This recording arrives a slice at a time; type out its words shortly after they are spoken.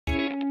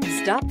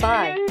Stop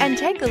by and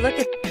take a look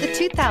at the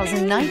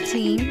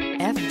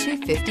 2019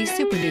 F-250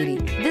 Super Duty.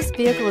 This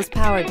vehicle is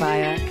powered by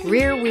a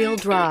rear-wheel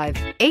drive,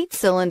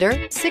 8-cylinder,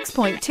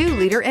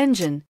 6.2-liter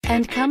engine,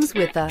 and comes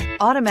with a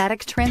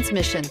automatic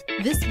transmission.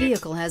 This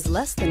vehicle has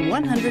less than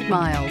 100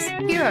 miles.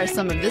 Here are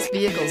some of this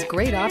vehicle's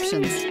great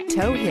options: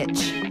 tow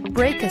hitch,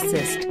 brake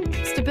assist,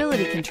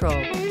 stability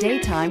control,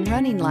 daytime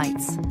running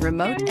lights,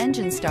 remote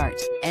engine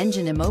start,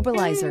 engine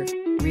immobilizer,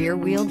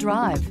 rear-wheel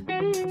drive,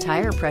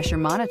 tire pressure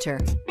monitor,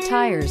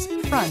 tires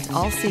front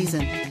all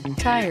season,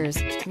 tires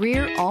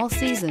rear all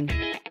season.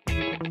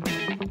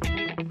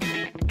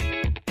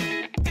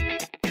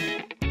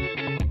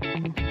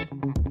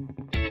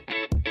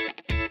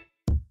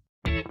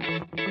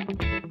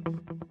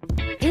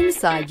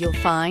 Inside you'll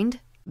find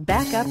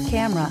backup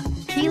camera,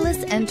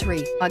 keyless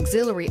entry,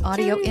 auxiliary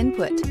audio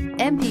input,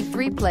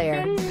 MP3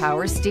 player,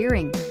 power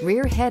steering,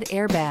 rear head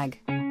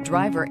airbag,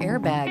 driver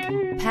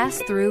airbag,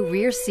 pass-through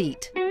rear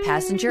seat,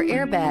 passenger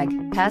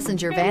airbag,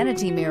 passenger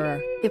vanity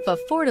mirror. If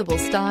affordable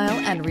style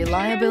and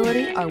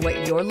reliability are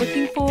what you're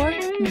looking for,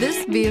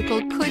 this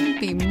vehicle couldn't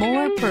be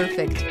more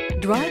perfect.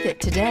 Drive it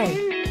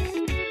today.